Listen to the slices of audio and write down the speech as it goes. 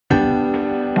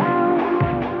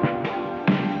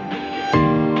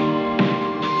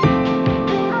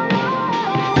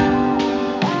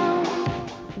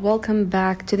welcome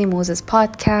back to the Moza's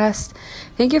podcast.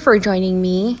 Thank you for joining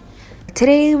me.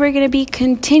 Today we're going to be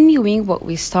continuing what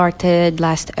we started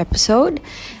last episode.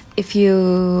 If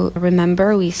you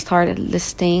remember, we started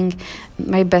listing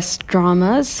my best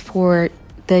dramas for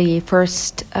the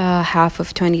first half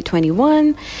of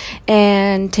 2021,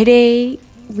 and today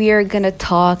we are going to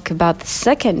talk about the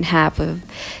second half of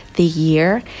the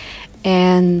year.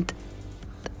 And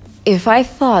if I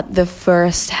thought the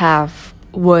first half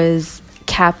was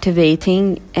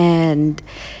captivating and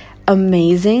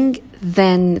amazing,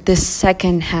 then the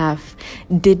second half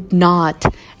did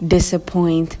not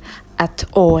disappoint at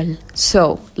all.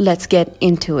 So let's get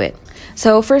into it.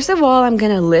 So first of all, I'm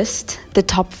going to list the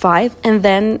top 5 and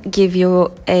then give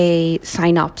you a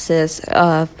synopsis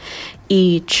of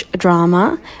each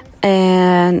drama.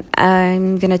 And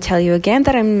I'm going to tell you again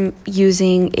that I'm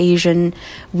using Asian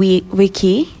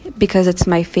Wiki because it's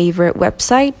my favorite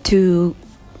website to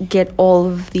get all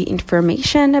of the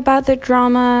information about the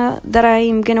drama that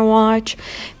I'm going to watch,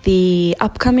 the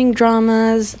upcoming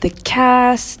dramas, the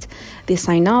cast, the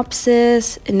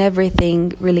synopsis, and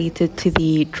everything related to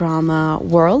the drama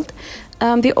world.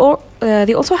 They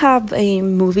also have a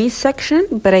movie section,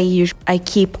 but I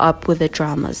keep up with the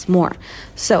dramas more.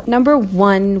 So number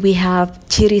 1, we have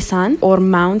Chirisan, or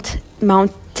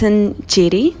Mountain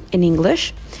Chiri in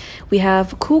English. We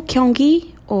have Koo Kyung-gi,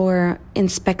 or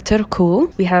Inspector Koo.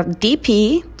 We have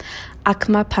DP,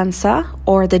 Akma Pansa,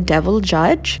 or the Devil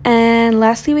Judge. And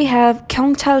lastly, we have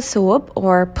Kyungchal Soop,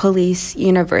 or Police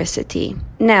University.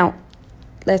 Now,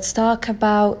 let's talk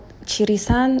about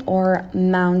Chirisan, or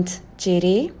Mount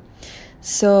Chiri.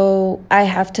 So I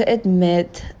have to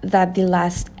admit that the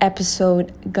last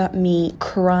episode got me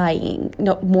crying,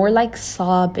 no, more like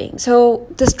sobbing. So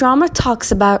this drama talks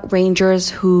about rangers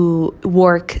who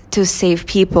work to save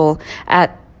people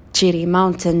at Chiri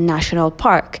Mountain National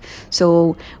Park.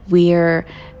 So we're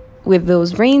with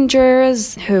those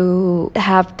rangers who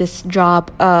have this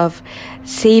job of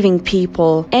saving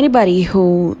people, anybody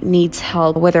who needs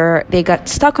help, whether they got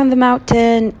stuck on the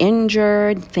mountain,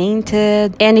 injured,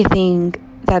 fainted, anything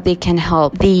that they can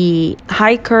help the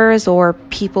hikers or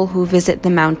people who visit the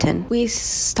mountain. We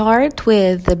start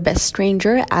with the best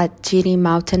ranger at Chiri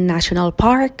Mountain National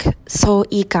Park, So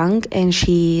Ikang, and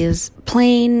she is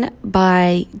played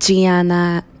by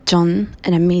Gianna John,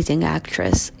 an amazing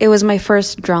actress. It was my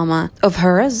first drama of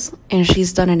hers, and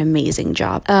she's done an amazing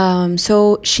job.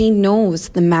 So she knows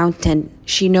the mountain.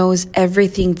 She knows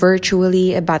everything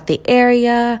virtually about the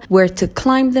area, where to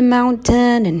climb the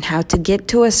mountain, and how to get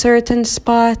to a certain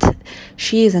spot.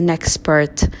 She is an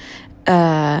expert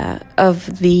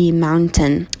of the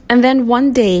mountain. And then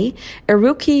one day, a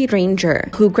rookie ranger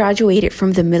who graduated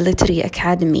from the military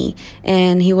academy,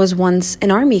 and he was once an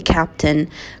army captain,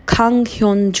 Kang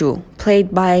Hyun-ju,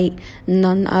 played by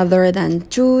none other than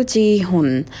Ju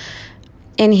Ji-hoon.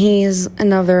 And he's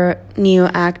another new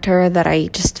actor that I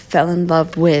just fell in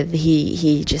love with.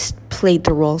 He just played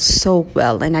the role so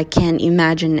well, and I can't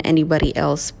imagine anybody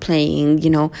else playing,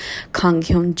 Kang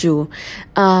Hyun-ju.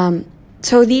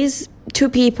 So these two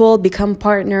people become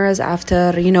partners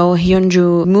after,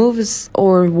 Hyunju moves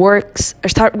or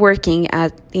start working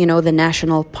at, the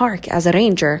national park as a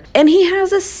ranger. And he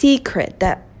has a secret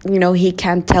that, he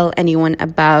can't tell anyone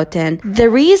about. And the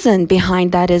reason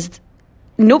behind that is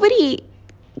nobody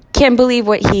can believe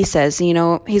what he says.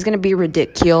 He's going to be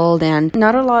ridiculed, and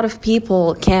not a lot of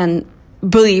people can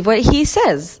believe what he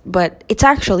says, but it's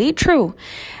actually true.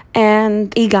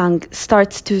 And Igang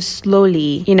starts to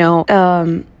slowly,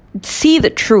 see the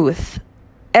truth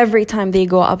every time they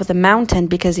go up the mountain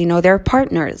because, they're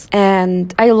partners.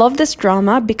 And I love this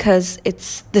drama because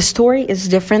the story is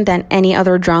different than any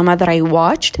other drama that I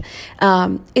watched.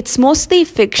 It's mostly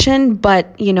fiction,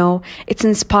 but, it's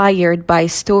inspired by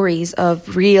stories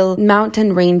of real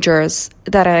mountain rangers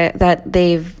that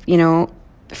they've,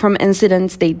 from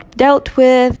incidents they dealt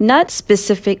with, not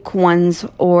specific ones,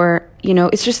 or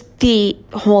it's just the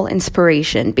whole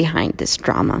inspiration behind this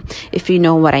drama, if you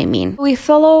know what I mean. We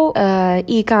follow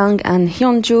Ikang and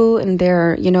Hyunju in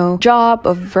their, job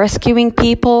of rescuing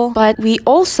people, but we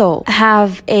also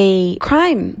have a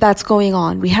crime that's going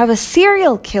on. We have a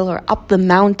serial killer up the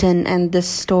mountain, and this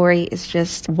story is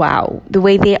just wow. The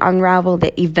way they unravel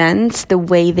the events, the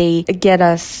way they get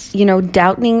us,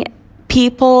 doubting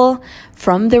people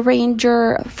from the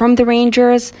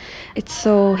Rangers. It's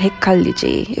so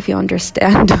헷갈리지, if you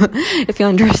understand if you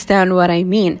understand what I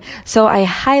mean. So I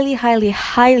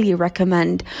highly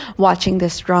recommend watching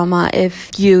this drama if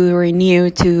you are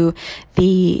new to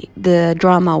the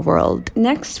drama world.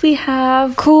 Next we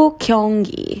have Koo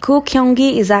Kyung-gi. Koo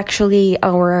Kyung-gi is actually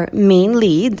our main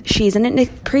lead. She's a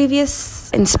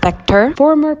previous inspector,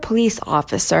 former police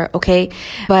officer, okay?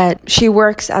 But she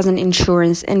works as an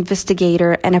insurance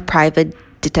investigator and a private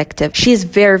detective. She's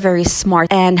very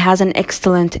smart and has an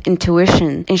excellent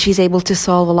intuition, and she's able to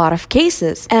solve a lot of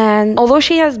cases. And although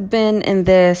she has been in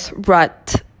this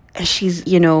rut, she's,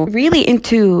 really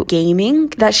into gaming,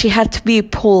 that she had to be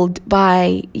pulled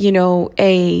by,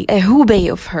 a hubei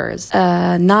of hers,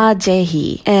 Na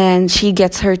Jae-hee. And she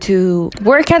gets her to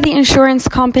work at the insurance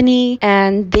company,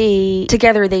 and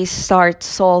together they start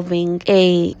solving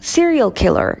a serial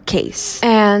killer case.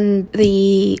 And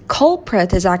the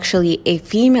culprit is actually a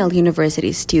female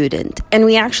university student. And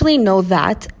we actually know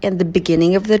that in the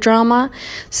beginning of the drama,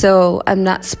 so I'm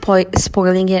not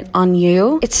spoiling it on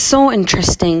you. It's so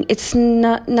interesting. It's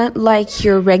not like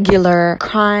your regular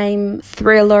crime,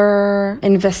 thriller,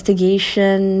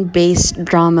 investigation-based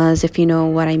dramas, if you know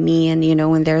what I mean.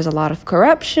 When there's a lot of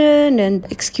corruption and,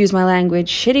 excuse my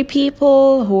language, shitty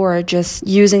people who are just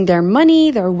using their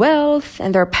money, their wealth,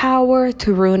 and their power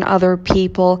to ruin other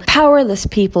people, powerless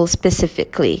people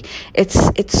specifically.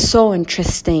 It's so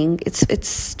interesting.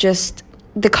 It's just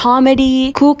the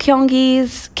comedy, Koo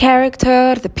Kyung-gi's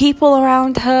character, the people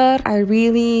around her. I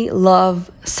really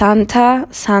love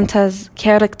Santa's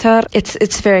character.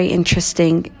 It's very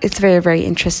interesting. It's very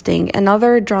interesting.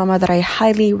 Another drama that I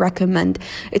highly recommend.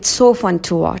 It's so fun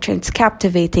to watch and it's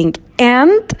captivating.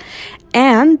 And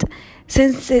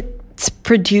since it's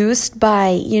produced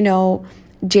by,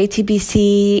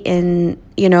 JTBC in,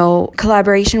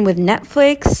 collaboration with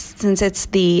Netflix, since it's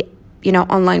the,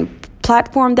 online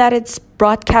platform that it's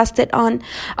broadcasted on,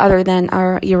 other than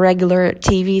our irregular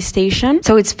TV station.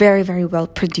 So it's very well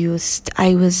produced.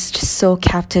 I was just so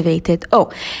captivated.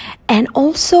 Oh, and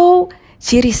also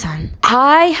Jiri-san.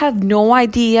 I have no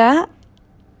idea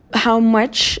how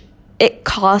much it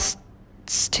costs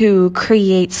to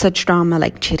create such drama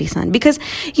like Jiri-san, because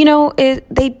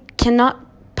they cannot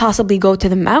possibly go to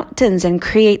the mountains and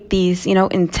create these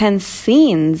intense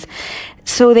scenes.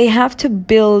 So they have to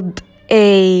build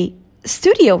a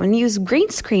studio and use green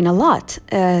screen a lot,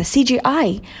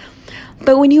 CGI.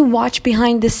 But when you watch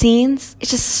behind the scenes,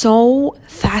 it's just so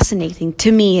fascinating,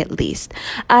 to me at least.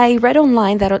 I read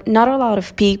online that not a lot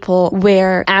of people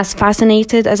were as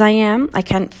fascinated as I am. I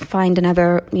can't find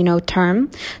another,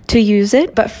 term to use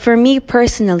it. But for me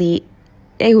personally,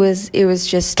 it was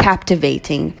just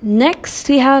captivating. Next,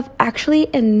 we have actually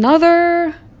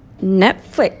another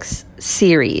Netflix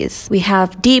series. We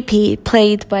have DP,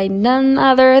 played by none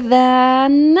other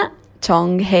than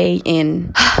Jung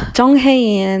Hae-in. Jung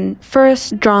Hae-in,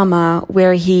 first drama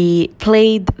where he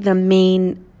played the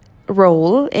main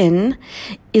role in,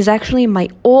 is actually my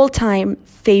all-time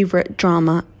favorite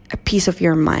drama, A Piece of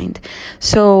Your Mind.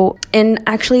 So, and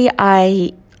actually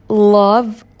I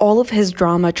love all of his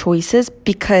drama choices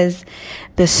because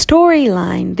the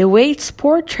storyline, the way it's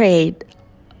portrayed,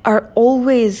 are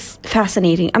always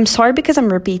fascinating. I'm sorry because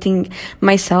I'm repeating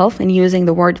myself and using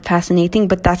the word fascinating,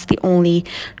 but that's the only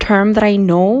term that I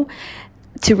know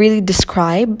to really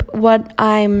describe what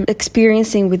I'm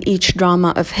experiencing with each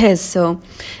drama of his. So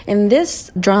in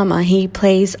this drama, he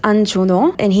plays An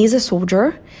Juno, and he's a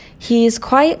soldier. He's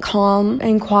quite calm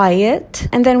and quiet.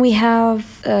 And then we have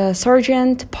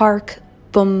Sergeant Park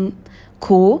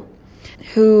Bum-koo,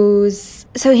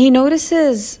 so he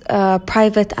notices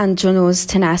Private An Juno's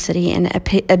tenacity and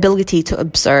ability to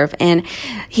observe, and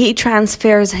he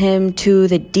transfers him to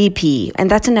the DP,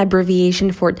 and that's an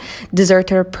abbreviation for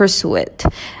Deserter Pursuit.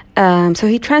 So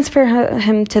he transfers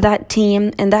him to that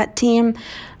team, and that team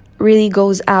really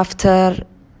goes after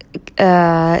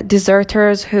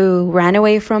deserters who ran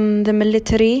away from the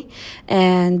military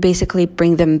and basically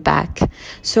bring them back.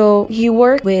 So he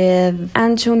worked with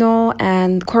An Juno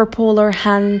and Corporal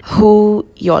Han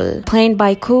Hoo-yeol, played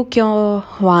by Koo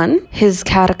Kyo-hwan. His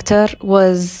character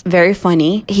was very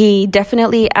funny. He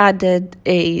definitely added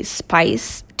a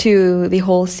spice to the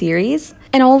whole series.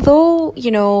 And although,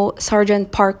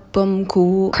 Sergeant Park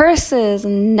Bum-koo curses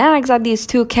and nags at these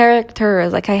two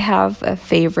characters, I have a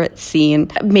favorite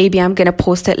scene. Maybe I'm going to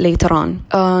post it later on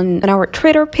our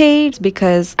Twitter page,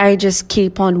 because I just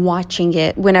keep on watching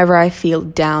it whenever I feel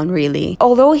down, really.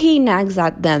 Although he nags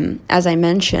at them, as I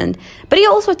mentioned, but he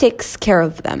also takes care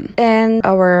of them. And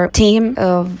our team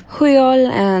of Hoo-yeol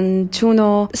and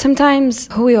Juno, sometimes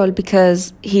Hoo-yeol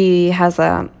because he has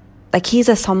a like he's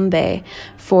a 선배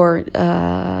for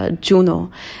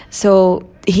Juno. So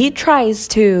he tries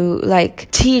to like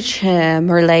teach him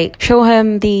or like show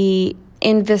him the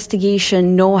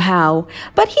investigation know-how,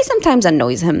 but he sometimes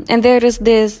annoys him. And there is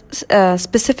this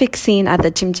specific scene at the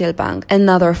Jimjilbang,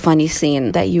 another funny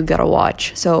scene that you gotta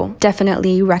watch. So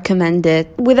definitely recommend it.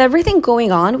 With everything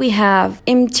going on, we have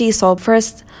Im Ji-seo,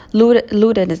 first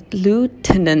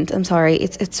lieutenant. I'm sorry,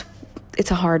 it's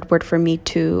a hard word for me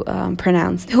to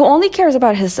pronounce, who only cares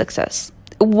about his success.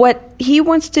 What he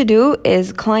wants to do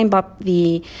is climb up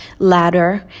the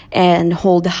ladder and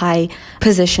hold a high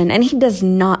position, and he does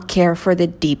not care for the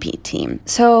DP team.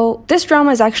 So this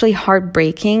drama is actually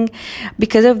heartbreaking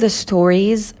because of the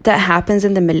stories that happens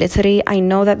in the military. I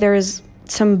know that there is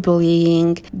some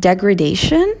bullying,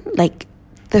 degradation, like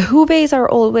the Hubeis are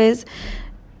always,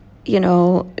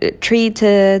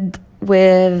 treated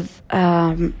with...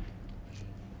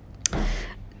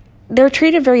 they're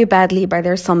treated very badly by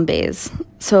their Sambays.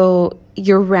 So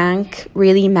your rank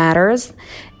really matters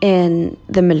in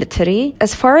the military.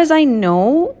 As far as I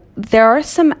know, there are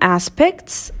some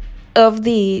aspects of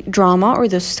the drama or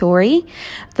the story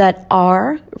that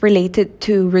are related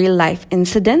to real life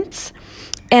incidents.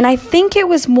 And I think it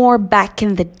was more back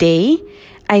in the day.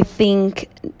 I think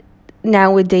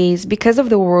nowadays, because of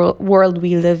the world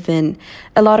we live in,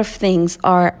 a lot of things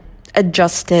are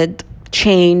adjusted,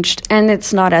 changed, and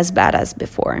it's not as bad as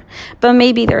before. But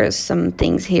maybe there's some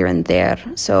things here and there,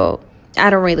 so I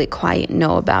don't really quite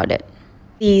know about it.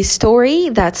 The story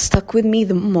that stuck with me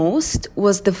the most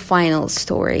was the final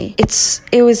story.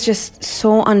 It was just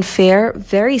so unfair,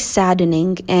 very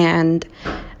saddening, and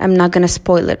I'm not gonna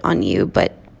spoil it on you,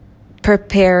 but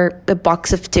prepare a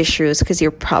box of tissues because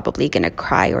you're probably gonna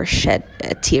cry or shed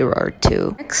a tear or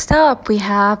two. Next up, we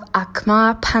have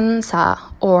Akma Pansa,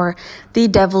 or the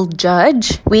Devil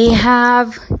Judge. We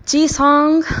have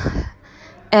Ji-sung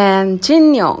and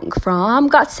Jin-young from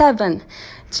GOT7.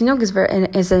 Jin-young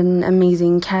is an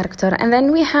amazing character. And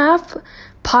then we have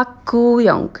Park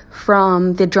Gu-young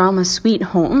from the drama Sweet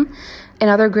Home,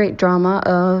 another great drama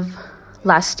of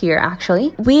last year,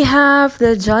 actually. We have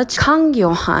the judge Kang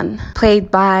Yo-han, played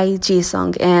by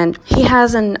Ji-sung, and he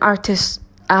has an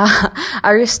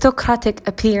aristocratic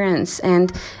appearance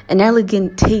and an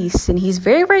elegant taste, and he's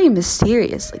very, very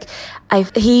mysterious.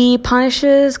 He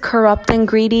punishes corrupt and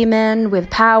greedy men with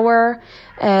power,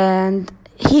 and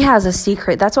he has a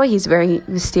secret. That's why he's very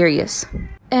mysterious.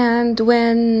 And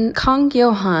when Kang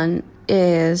Yo-han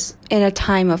is in a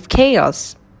time of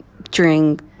chaos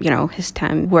during, his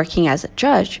time working as a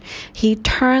judge, he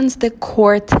turns the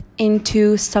court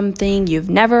into something you've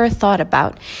never thought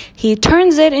about. He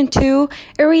turns it into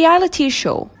a reality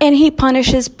show, and he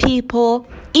punishes people,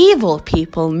 evil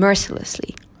people,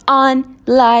 mercilessly on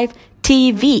live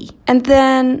TV. And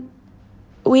then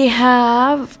we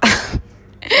have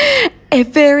a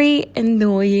very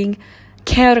annoying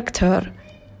character,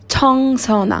 Chung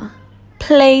Sona,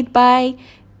 played by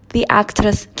the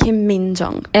actress Kim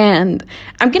Min-jung. And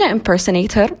I'm gonna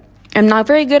impersonate her. I'm not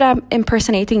very good at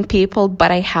impersonating people, but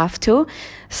I have to.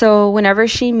 So whenever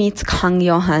she meets Kang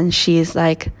Yo-han, she's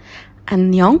like,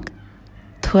 안녕,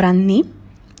 도란님,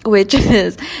 which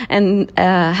is, and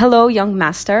hello, young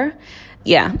master.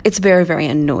 Yeah, it's very, very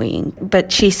annoying,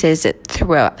 but she says it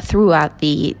throughout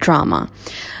the drama.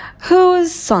 Who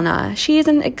is Sona? She is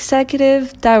an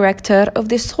executive director of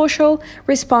the Social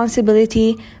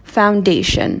Responsibility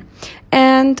Foundation,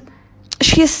 and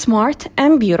she is smart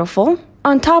and beautiful.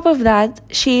 On top of that,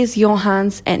 she is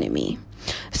Johan's enemy.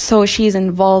 So she's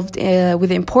involved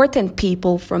with important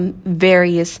people from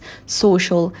various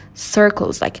social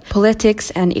circles, like politics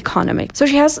and economics. So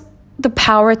she has the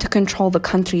power to control the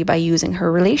country by using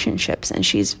her relationships, and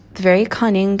she's very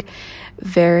cunning,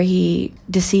 very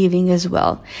deceiving as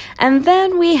well. And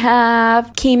then we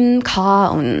have Kim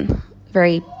Ka-eun,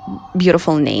 very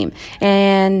beautiful name.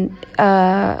 And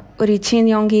Uri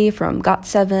Jin-youngi from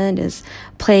GOT7 is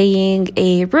playing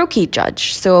a rookie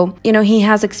judge. So, he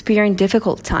has experienced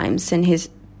difficult times in his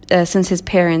since his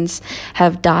parents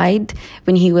have died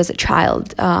when he was a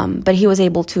child. But he was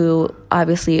able to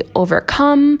obviously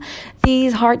overcome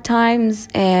these hard times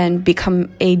and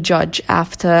become a judge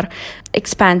after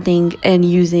expanding and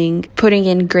putting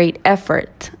in great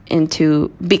effort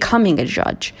into becoming a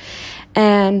judge.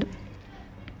 And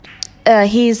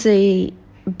he's a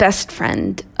best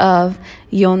friend of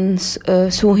Yoon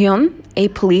Soo-hyun, a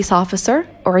police officer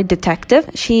or a detective.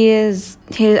 She is,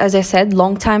 as I said,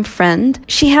 longtime friend.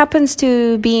 She happens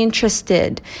to be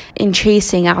interested in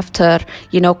chasing after,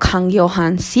 Kang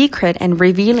Yo-han's secret and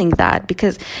revealing that,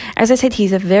 because, as I said,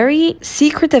 he's a very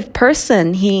secretive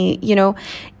person. You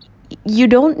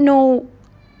don't know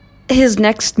his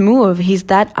next move. He's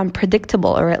that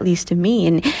unpredictable, or at least to me.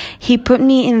 And he put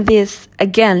me in this,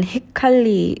 again,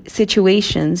 헷갈리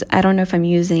situations. I don't know if I'm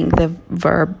using the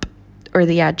verb or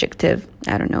the adjective,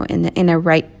 I don't know, in a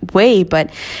right way,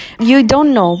 but you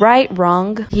don't know, right,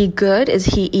 wrong. He good? Is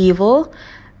he evil?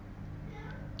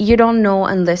 You don't know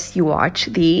unless you watch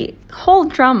the whole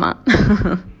drama.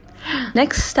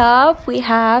 Next up, we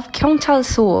have 경찰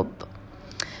수업.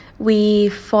 We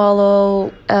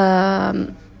follow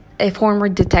a former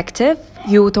detective,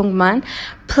 Yoo Dong-man,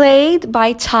 played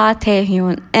by Cha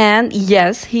Tae-hyun. And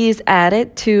yes, he's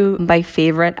added to my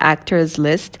favorite actors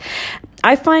list.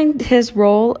 I find his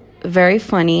role very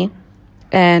funny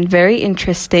and very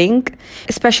interesting,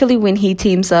 especially when he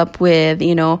teams up with,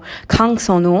 Kang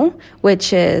Sonu,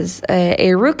 which is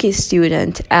a rookie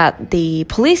student at the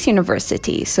police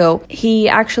university. So he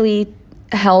actually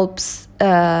helps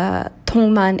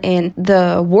Dong-man in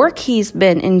the work he's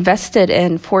been invested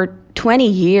in for 20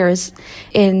 years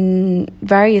in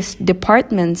various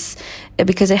departments,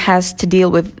 because it has to deal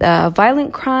with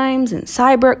violent crimes and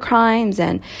cyber crimes,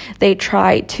 and they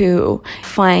try to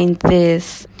find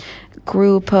this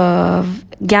group of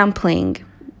gambling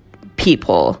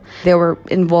people. They were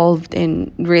involved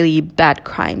in really bad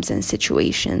crimes and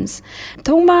situations.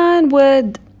 Dong-man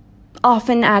would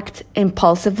often act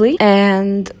impulsively,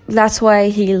 and that's why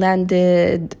he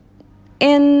landed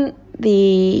in the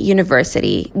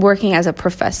university working as a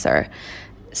professor.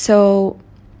 So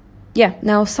yeah,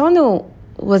 now Sonu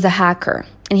was a hacker,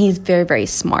 and he's very, very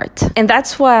smart, and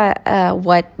that's what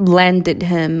landed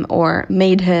him or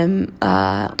made him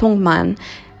Dong-man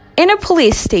in a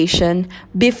police station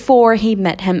before he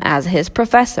met him as his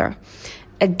professor.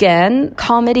 Again,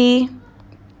 comedy.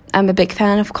 I'm a big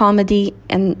fan of comedy,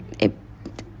 and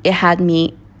it had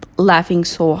me laughing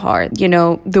so hard.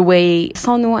 The way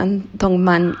Sonu and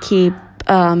Dong-man keep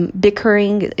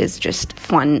bickering is just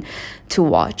fun to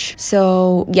watch.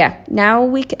 So yeah,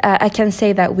 now I can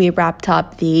say that we wrapped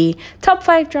up the top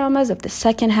 5 dramas of the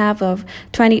second half of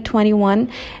 2021.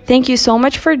 Thank you so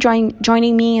much for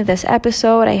joining me in this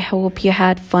episode. I hope you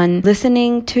had fun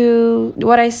listening to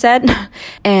what I said,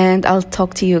 and I'll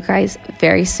talk to you guys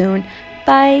very soon.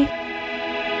 Bye.